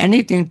chance for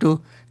anything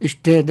to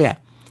stay there.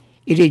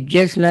 It is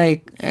just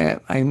like,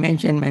 I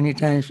mentioned many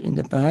times in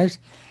the past,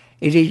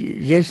 it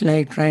is just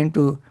like trying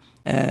to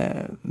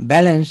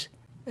balance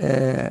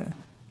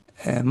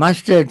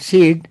mustard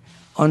seed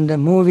on the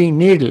moving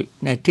needle,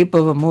 the tip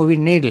of a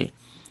moving needle.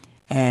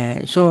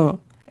 So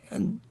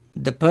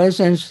the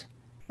persons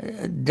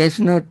does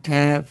not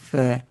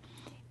have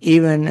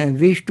even a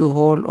wish to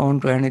hold on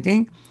to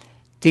anything.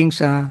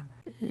 Things are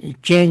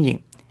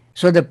changing.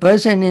 So the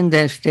person in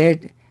that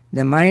state,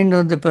 the mind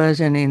of the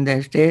person in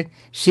that state,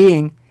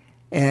 seeing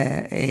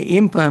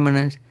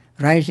impermanence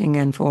rising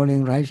and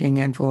falling, rising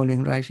and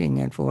falling, rising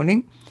and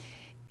falling,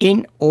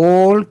 in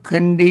all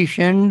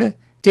conditioned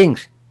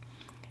things.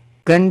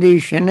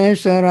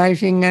 Conditioners are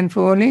rising and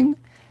falling,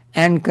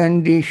 and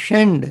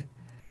conditioned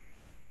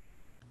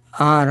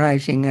are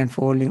rising and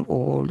falling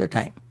all the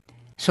time.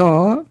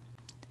 So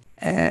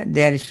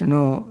there is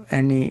no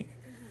any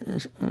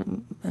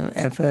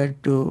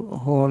effort to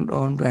hold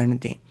on to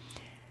anything.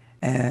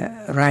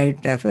 Right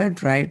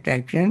effort, right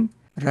action,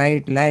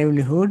 right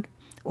livelihood,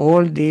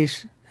 all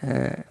these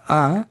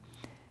are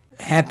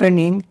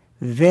happening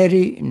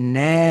very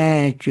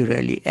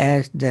naturally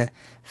as the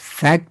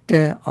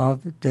factor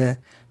of the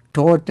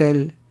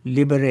total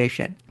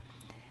liberation.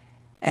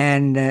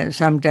 And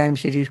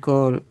sometimes it is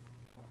called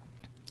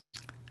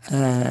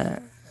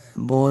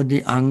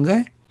bodhi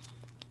anga,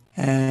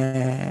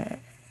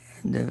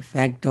 the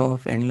factor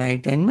of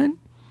enlightenment.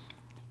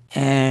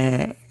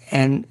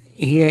 And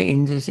here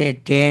in the say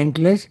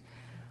taintless,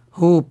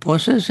 who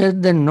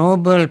possesses the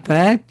noble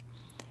path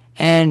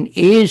and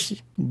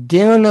is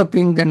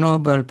developing the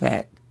noble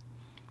path.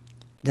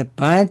 The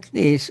path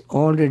is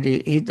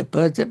already, if the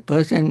person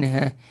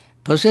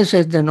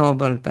possesses the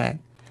noble path.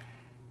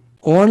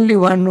 Only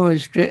one who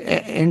is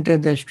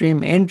entered the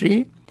stream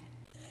entry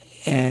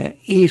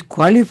is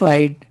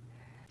qualified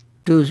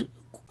to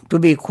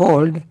be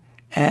called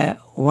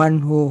one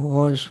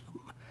who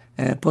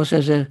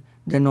possesses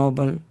the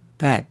noble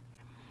path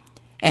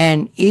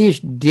and is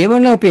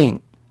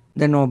developing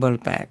the noble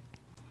path.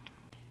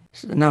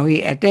 So now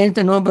he attains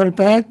the noble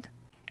path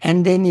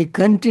and then he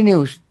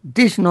continues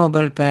this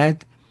noble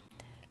path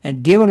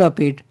and develop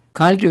it,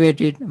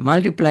 cultivate it,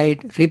 multiply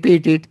it,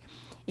 repeat it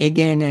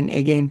again and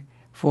again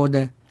for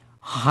the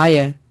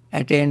higher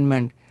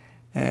attainment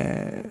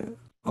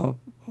of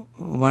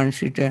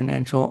one's return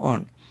and so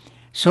on.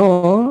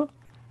 So,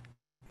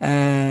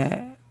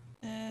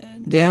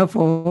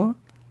 therefore,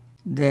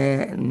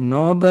 the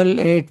Noble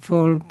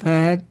Eightfold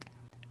Path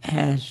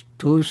has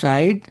two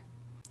sides.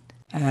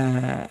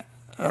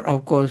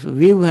 Of course,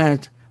 view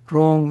has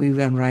wrong view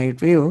and right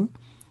view.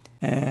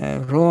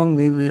 Wrong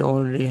view we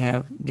already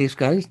have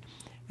discussed.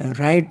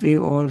 Right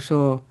view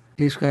also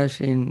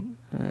discussed in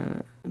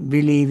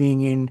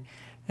believing in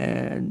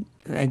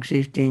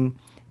existing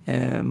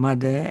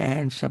mother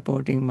and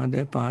supporting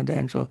mother, father,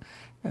 and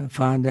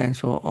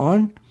so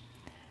on.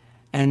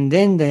 And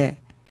then the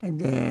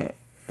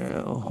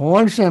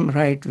wholesome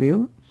right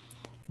view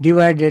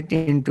divided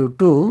into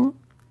two.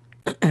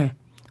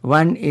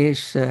 One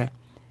is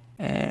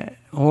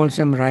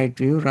wholesome right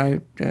view,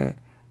 right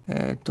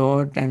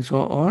thought, and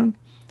so on.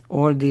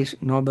 All this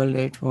Noble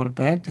Eightfold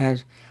Path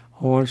has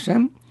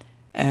wholesome,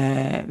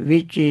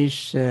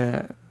 which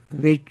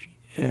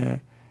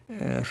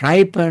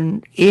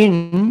ripened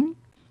in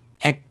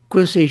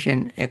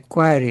acquisition,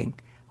 acquiring,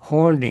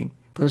 holding,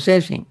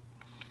 possessing.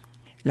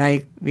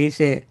 Like we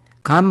say,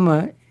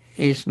 karma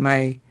is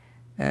my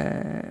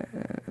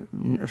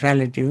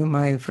relative,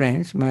 my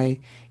friends, my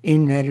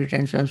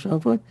inheritance, and so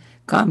forth.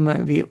 Karma,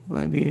 we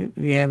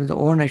have the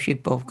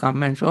ownership of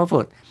karma and so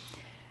forth.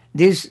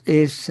 This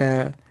is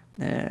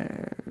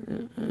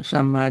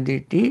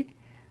samadhi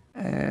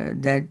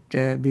that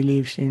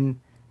believes in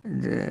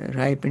the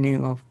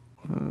ripening of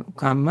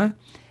karma,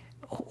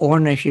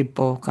 ownership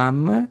of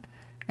karma,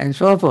 and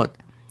so forth.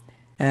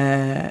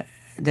 That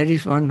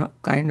is one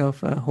kind of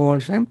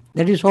wholesome.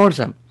 That is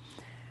wholesome.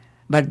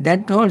 But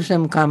that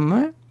wholesome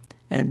karma,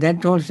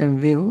 that wholesome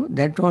view,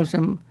 that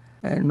wholesome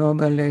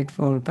Noble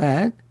Eightfold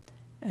Path,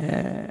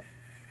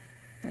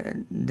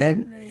 that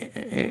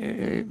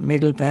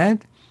middle path,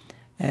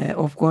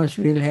 of course,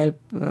 will help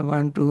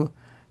one to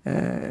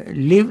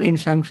live in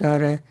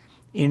samsara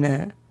in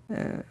a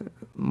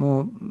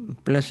more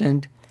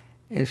pleasant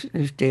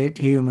state,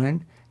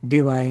 human,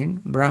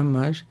 divine,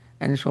 brahmas,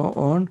 and so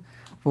on.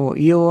 For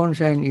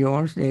eons and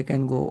eons, they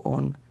can go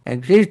on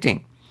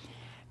existing.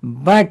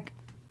 But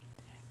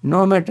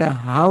no matter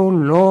how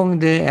long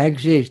they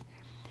exist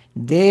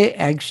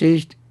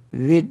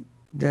with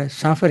the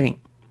suffering.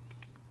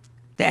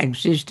 The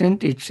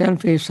existence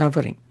itself is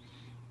suffering.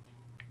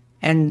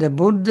 And the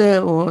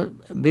Buddha, or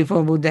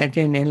before Buddha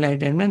attained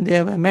enlightenment,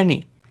 there were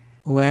many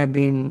who have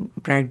been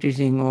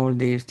practicing all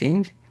these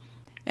things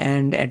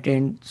and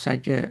attained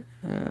such a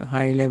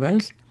high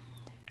levels.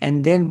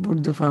 And then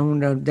Buddha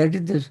found out that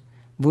is the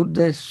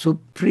Buddha's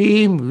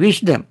supreme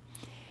wisdom.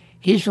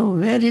 He saw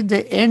where is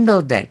the end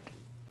of that.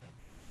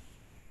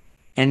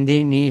 And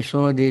then he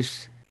saw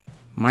this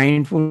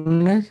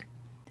mindfulness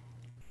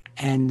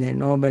and the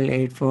Noble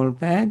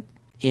Eightfold Path,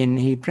 and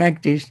he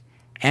practiced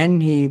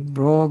and he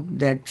broke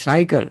that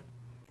cycle,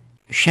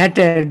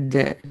 shattered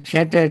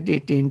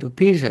it into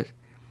pieces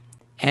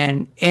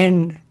and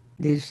end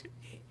this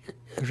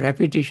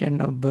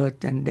repetition of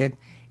birth and death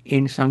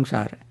in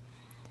samsara.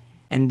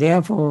 And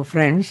therefore,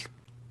 friends,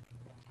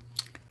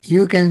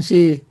 you can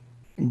see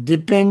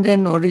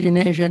dependent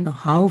origination,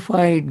 how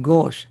far it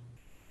goes.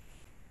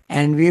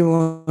 And we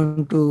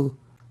want to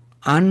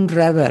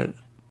unravel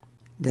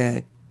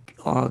the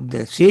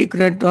the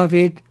secret of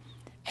it,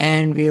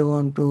 and we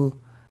want to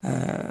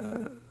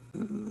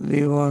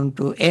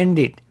end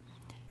it.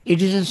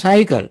 It is a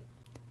cycle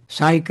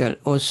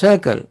or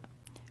circle,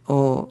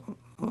 or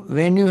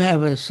when you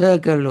have a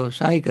circle or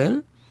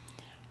cycle,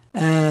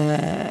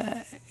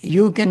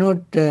 you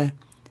cannot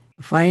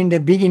find a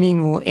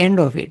beginning or end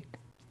of it.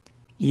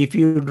 If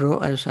you draw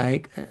a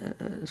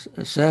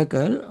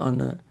circle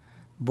on a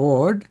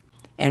board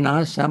and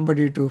ask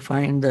somebody to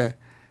find the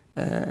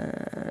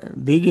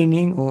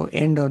beginning or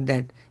end of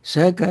that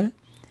circle,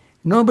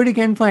 nobody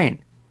can find.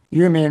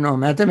 You may know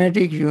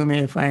mathematics, you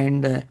may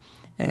find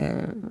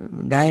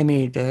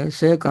diameter,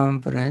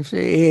 circumference,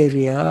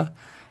 area,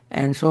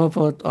 and so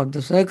forth of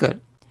the circle.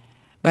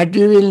 But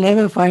you will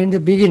never find the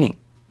beginning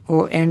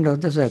or end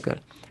of the circle,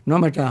 no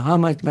matter how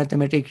much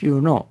mathematics you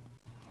know.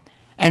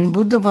 And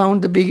Buddha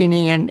found the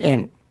beginning and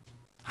end.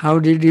 How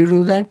did he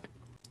do that?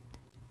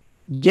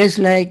 Just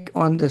like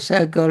on the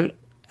circle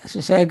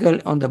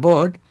on the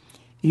board,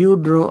 you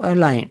draw a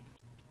line.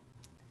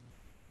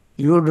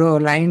 You draw a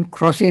line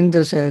crossing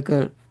the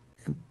circle,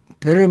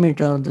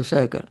 perimeter of the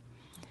circle.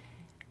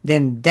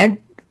 Then that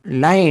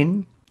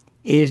line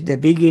is the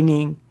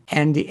beginning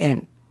and the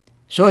end.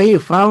 So he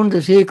found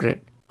the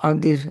secret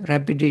of this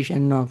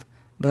repetition of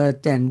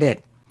birth and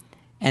death.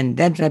 And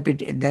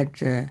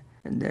the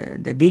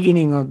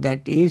beginning of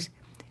that is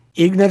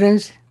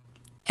ignorance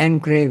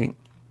and craving.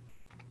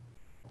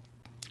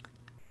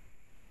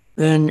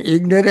 When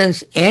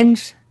ignorance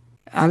ends,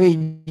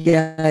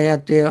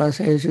 avidyayate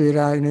asesu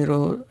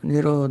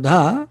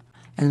nirodha,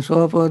 and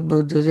so forth,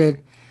 Buddha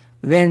said,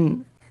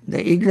 when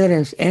the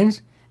ignorance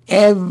ends,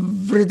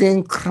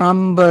 everything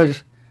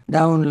crumbles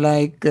down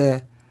like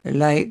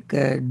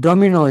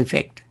domino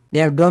effect. They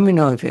have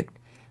domino effect.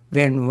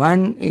 When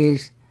one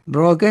is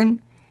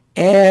broken,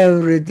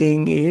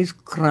 everything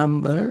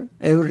crumbles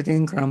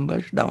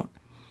down.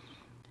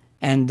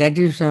 And that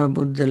is how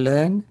Buddha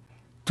learned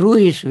through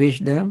his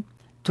wisdom,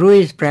 through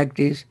his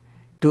practice,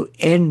 to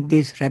end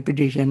this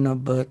repetition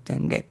of birth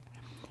and death.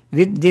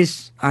 With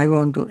this, I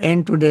want to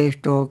end today's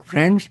talk,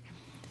 friends,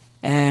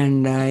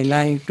 and I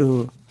like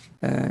to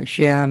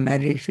share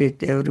merits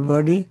with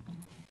everybody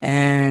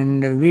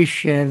and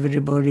wish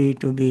everybody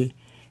to be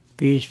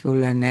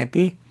peaceful and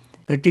happy,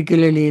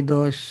 particularly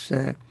those,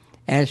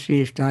 as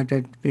we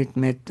started with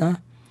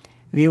metta,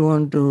 we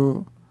want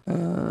to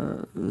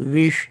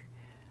wish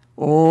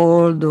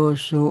all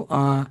those who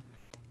are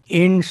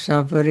in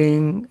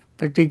suffering,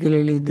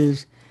 particularly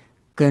this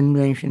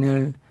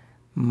conventional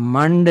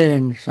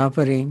mundane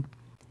suffering.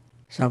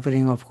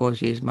 Suffering, of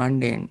course, is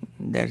mundane.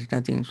 There's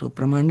nothing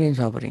supramundane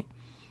suffering.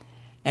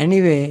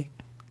 Anyway,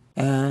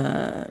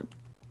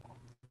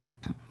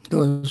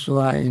 those who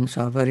are in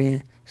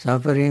suffering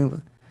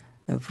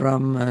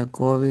from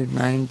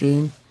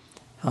COVID-19,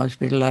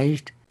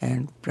 hospitalized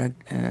and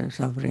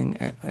suffering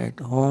at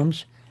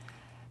homes,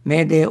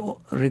 may they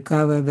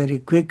recover very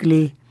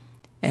quickly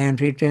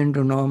and return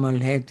to normal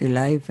healthy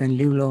life and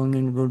live long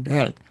in good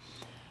health.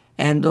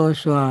 And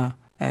those who are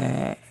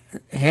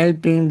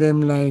helping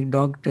them, like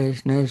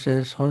doctors,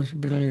 nurses,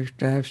 hospital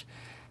staffs,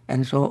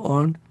 and so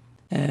on,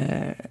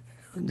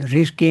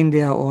 risking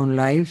their own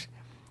lives,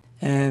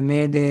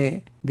 may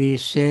they be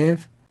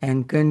safe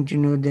and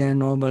continue their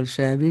noble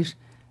service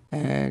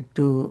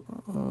to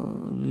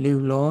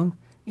live long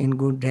in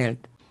good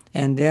health.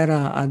 And there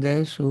are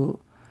others who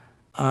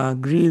are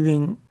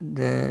grieving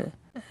the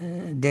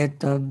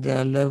death of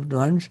their loved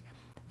ones,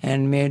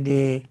 and may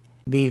they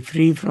be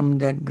free from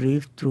that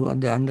grief through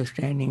the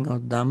understanding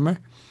of Dhamma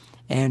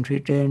and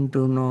return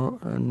to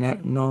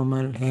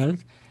normal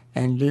health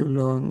and live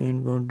long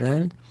in good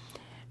health.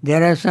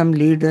 There are some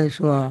leaders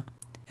who are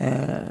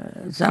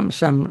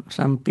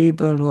some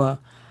people who are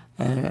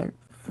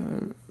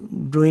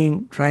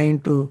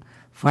trying to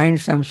find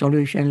some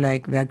solution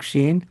like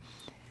vaccine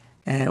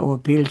or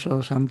pills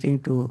or something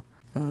to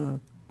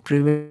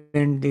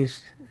prevent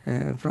this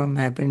from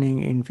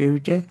happening in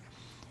future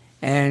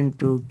and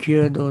to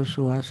cure those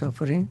who are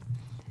suffering.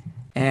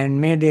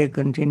 And may they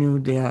continue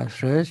their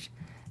search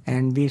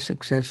and be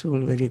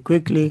successful very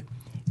quickly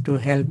to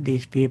help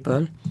these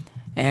people.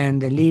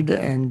 And the leader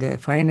and the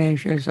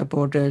financial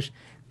supporters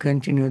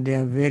continue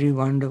their very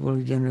wonderful,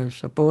 generous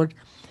support.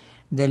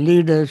 The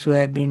leaders who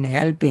have been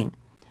helping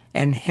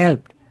and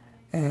helped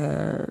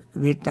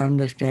with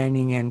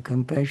understanding and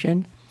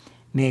compassion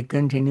may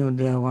continue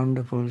their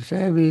wonderful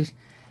service.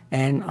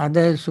 And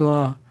others who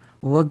are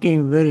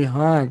working very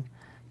hard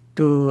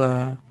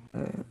to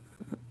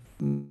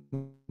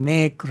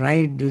make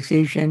right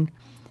decision,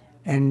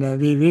 and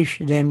we wish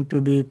them to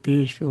be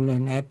peaceful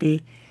and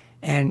happy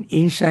and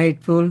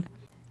insightful,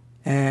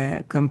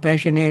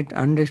 compassionate,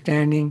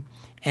 understanding,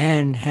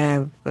 and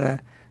have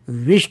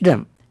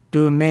wisdom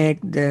to make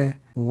the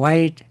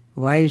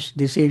wise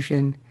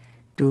decision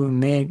to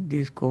make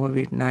this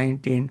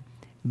COVID-19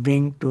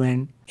 bring to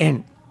an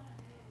end.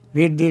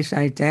 With this,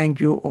 I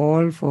thank you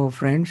all for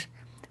friends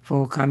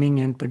for coming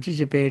and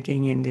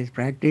participating in this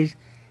practice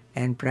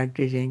and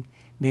practicing.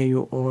 May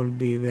you all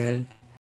be well